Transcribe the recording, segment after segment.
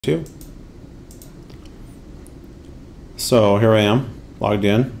Two. So here I am logged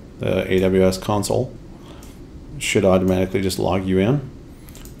in. The AWS console should automatically just log you in.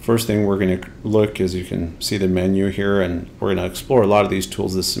 First thing we're going to look is you can see the menu here, and we're going to explore a lot of these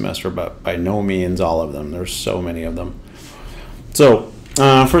tools this semester, but by no means all of them. There's so many of them. So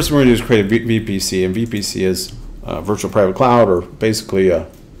first thing we're going to do is create a VPC, and VPC is a virtual private cloud, or basically a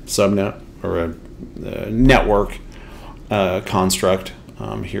subnet or a network construct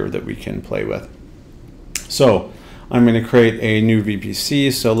here that we can play with. So I'm going to create a new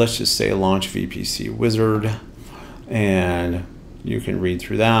VPC. So let's just say launch VPC wizard, and you can read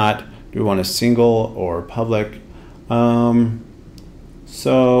through that. Do we want a single or public?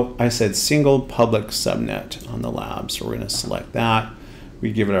 So I said single public subnet on the lab. So we're going to select that.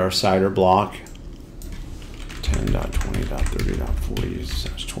 We give it our CIDR block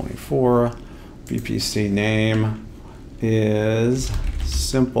 10.20.30.40/24. VPC name is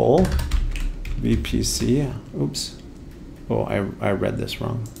simple VPC. Oops. Oh, I read this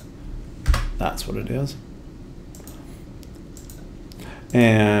wrong. That's what it is.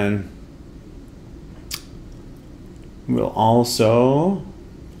 And we'll also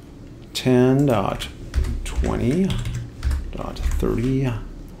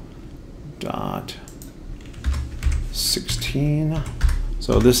 10.20.30.16.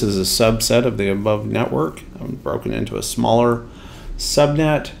 So this is a subset of the above network. I'm broken into a smaller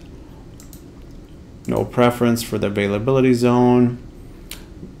subnet. No preference for the availability zone.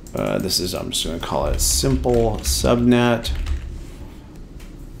 I'm just going to call it simple subnet,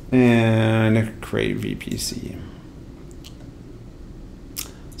 and create VPC.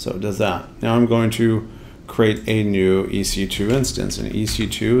 So it does that. Now I'm going to create a new ec2 instance, and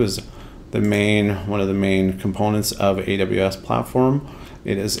ec2 is one of the main components of AWS platform.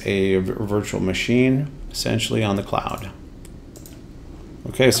 It is a virtual machine, essentially on the cloud.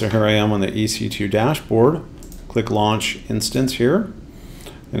 Okay, so here I am on the ec2 dashboard. Click Launch Instance here,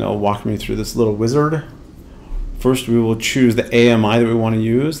 and it'll walk me through this little wizard. First, we will choose the AMI that we want to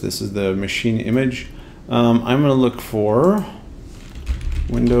use. This is the machine image. I'm going to look for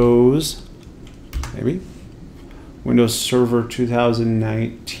Windows, maybe Windows Server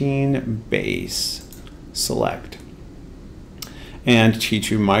 2019 base. Select. And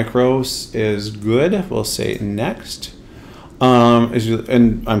T2 Micro is good. We'll say next.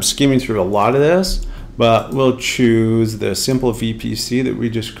 And I'm skimming through a lot of this, but we'll choose the simple VPC that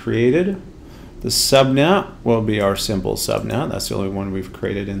we just created. The subnet will be our simple subnet. That's the only one we've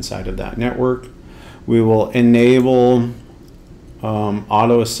created inside of that network. We will enable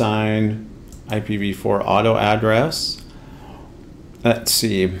auto assign IPv4 auto address. Let's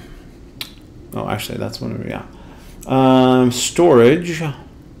see. Oh, actually, that's one of them, yeah. Storage.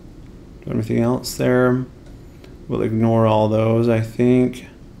 Anything else there? We'll ignore all those, I think.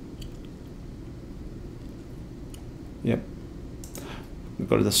 Yep. We'll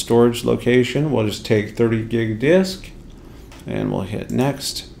go to the storage location. We'll just take 30 gig disk, and we'll hit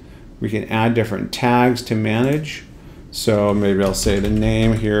next. We can add different tags to manage. So maybe I'll say the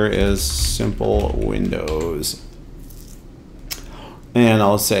name here is Simple Windows. And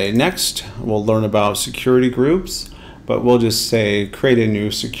I'll say next. We'll learn about security groups, but we'll just say create a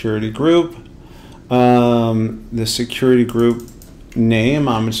new security group. The security group name,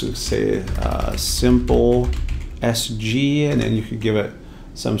 I'm just going to say simple SG, and then you could give it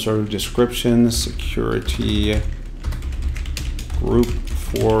some sort of description, security group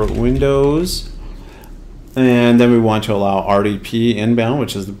for Windows. And then we want to allow RDP inbound,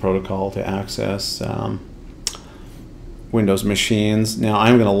 which is the protocol to access Windows machines. Now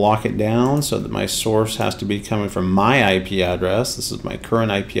I'm going to lock it down so that my source has to be coming from my IP address. This is my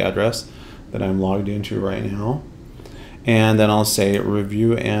current IP address that I'm logged into right now. And then I'll say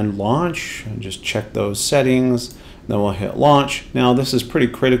review and launch, and just check those settings. Then we'll hit launch. Now this is pretty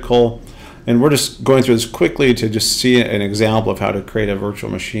critical, and we're just going through this quickly to just see an example of how to create a virtual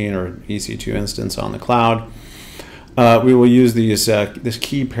machine or ec2 instance on the cloud. We will use these this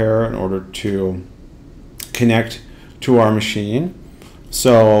key pair in order to connect to our machine.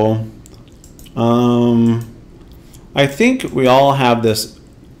 So I think we all have this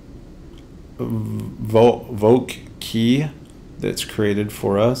Voke key that's created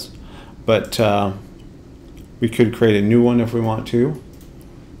for us, but we could create a new one if we want to.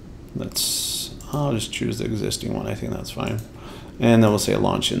 I'll just choose the existing one. I think that's fine. And then we'll say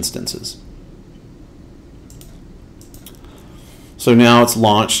launch instances. So now it's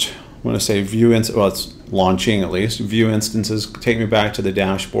launched. I'm going to say view instance. Well, it's launching at least. View instances. Take me back to the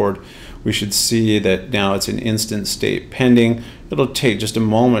dashboard. We should see that now it's an instant state pending. It'll take just a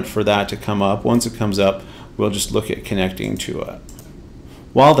moment for that to come up. Once it comes up, we'll just look at connecting to it.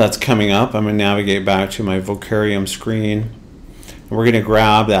 While that's coming up, I'm going to navigate back to my Vocarium screen. And we're going to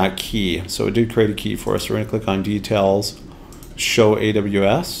grab that key. So it did create a key for us. So we're going to click on Details, Show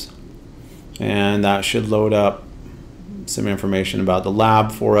AWS. And that should load up some information about the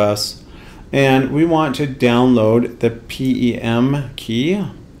lab for us. And we want to download the PEM key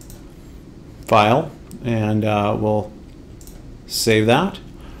file. And we'll save that.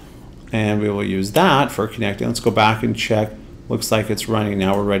 And we will use that for connecting. Let's go back and check. Looks like it's running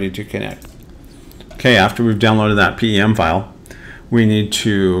now. We're ready to connect. Okay, after we've downloaded that PEM file, we need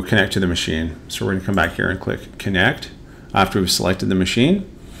to connect to the machine. So we're going to come back here and click Connect after we've selected the machine.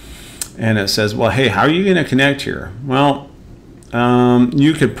 And it says, well, hey, how are you going to connect here? Well,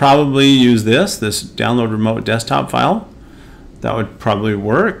 you could probably use this download remote desktop file. That would probably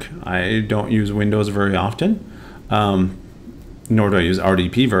work. I don't use Windows very often, nor do I use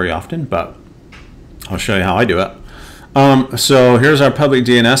RDP very often, but I'll show you how I do it. So here's our public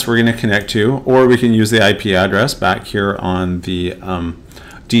DNS we're going to connect to, or we can use the IP address back here on the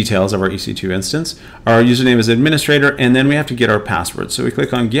details of our ec2 instance. Our username is administrator, and then we have to get our password. So we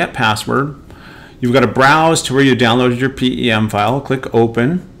click on Get Password. You've got to browse to where you downloaded your PEM file. Click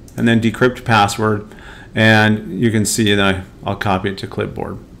Open, and then Decrypt Password, and you can see that I'll copy it to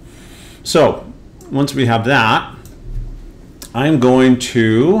clipboard. So once we have that, I'm going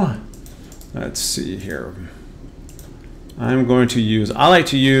to, let's see here. I like to use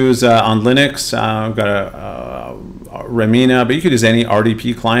on Linux, I've got a Remina, but you could use any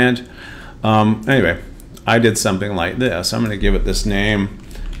RDP client. Anyway, I did something like this. I'm going to give it this name,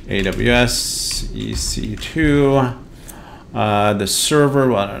 AWS ec2. The server,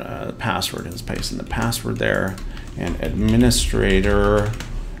 the password is pasting the password there, and administrator.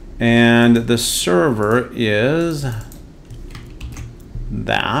 And the server is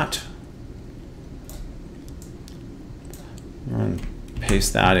that. And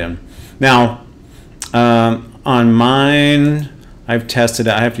paste that in. Now, on mine, I've tested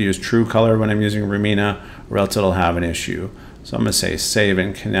it. I have to use true color when I'm using Remina, or else it'll have an issue. So I'm going to say save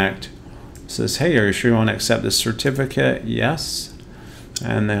and connect. It says, hey, are you sure you want to accept this certificate? Yes.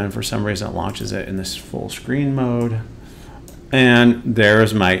 And then for some reason it launches it in this full screen mode. And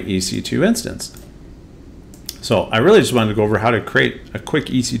there's my ec2 instance. So I really just wanted to go over how to create a quick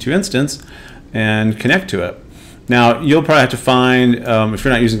ec2 instance and connect to it. Now, you'll probably have to find, if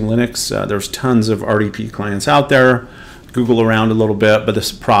you're not using Linux, there's tons of RDP clients out there. Google around a little bit, but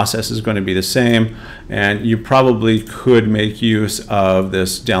this process is going to be the same. And you probably could make use of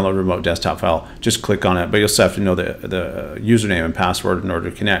this download remote desktop file. Just click on it, but you'll still have to know the username and password in order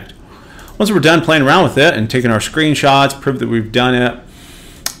to connect. Once we're done playing around with it and taking our screenshots, prove that we've done it,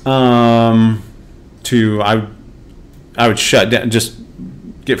 I would shut down, just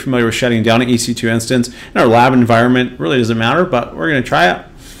get familiar with shutting down an ec2 instance. In our lab environment, really doesn't matter, but we're going to try it.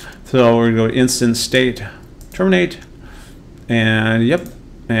 So we're going to go instance state terminate, and yep,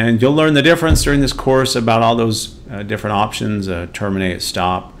 and you'll learn the difference during this course about all those different options, terminate,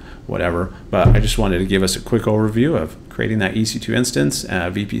 stop, whatever. But I just wanted to give us a quick overview of creating that ec2 instance,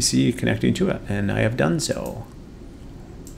 VPC, connecting to it, and I have done so.